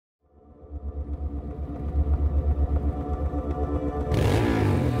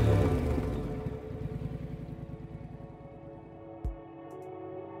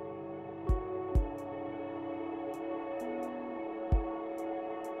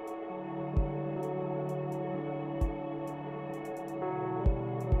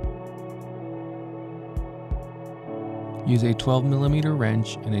Use a 12mm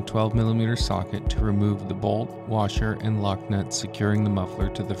wrench and a 12mm socket to remove the bolt, washer, and lock nut securing the muffler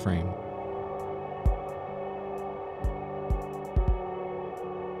to the frame.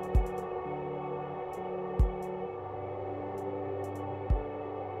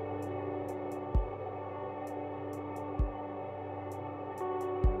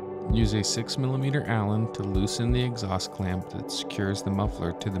 Use a 6mm Allen to loosen the exhaust clamp that secures the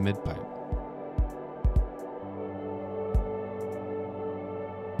muffler to the midpipe.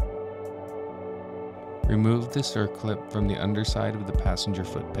 Remove the circlip from the underside of the passenger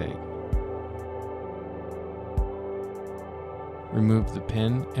foot peg. Remove the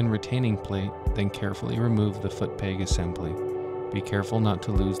pin and retaining plate, then carefully remove the foot peg assembly. Be careful not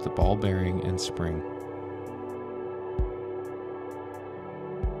to lose the ball bearing and spring.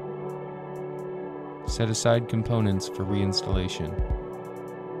 Set aside components for reinstallation.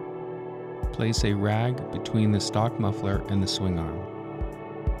 Place a rag between the stock muffler and the swing arm.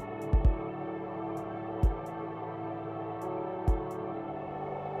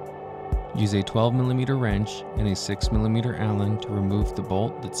 Use a 12mm wrench and a 6mm Allen to remove the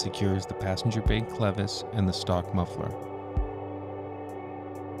bolt that secures the passenger bay clevis and the stock muffler.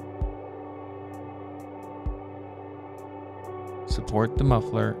 Support the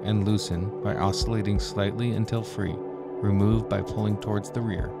muffler and loosen by oscillating slightly until free. Remove by pulling towards the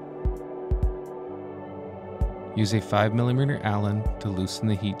rear. Use a 5mm Allen to loosen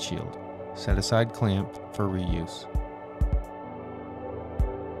the heat shield. Set aside clamp for reuse.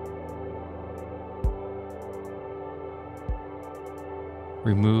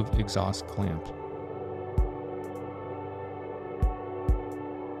 Remove exhaust clamp.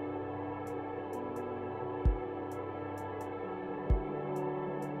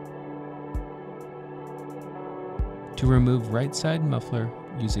 To remove right side muffler,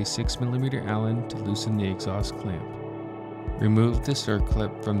 use a 6mm Allen to loosen the exhaust clamp. Remove the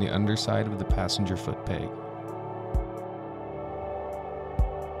circlip from the underside of the passenger foot peg.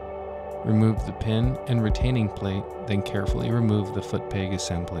 Remove the pin and retaining plate, then carefully remove the foot peg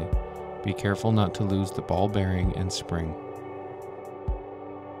assembly. Be careful not to lose the ball bearing and spring.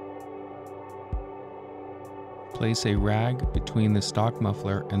 Place a rag between the stock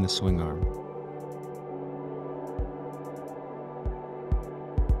muffler and the swing arm.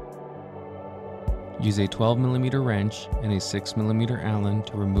 Use a 12mm wrench and a 6mm Allen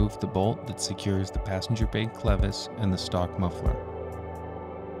to remove the bolt that secures the passenger bay clevis and the stock muffler.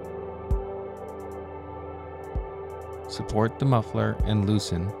 Support the muffler and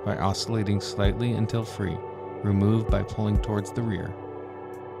loosen by oscillating slightly until free. Remove by pulling towards the rear.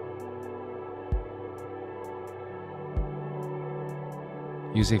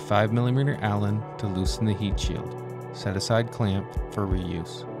 Use a 5mm Allen to loosen the heat shield. Set aside clamp for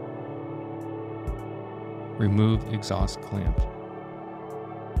reuse. Remove exhaust clamp.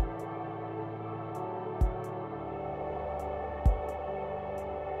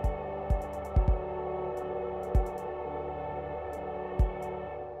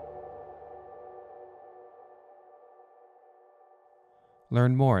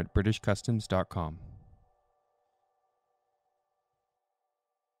 Learn more at BritishCustoms.com.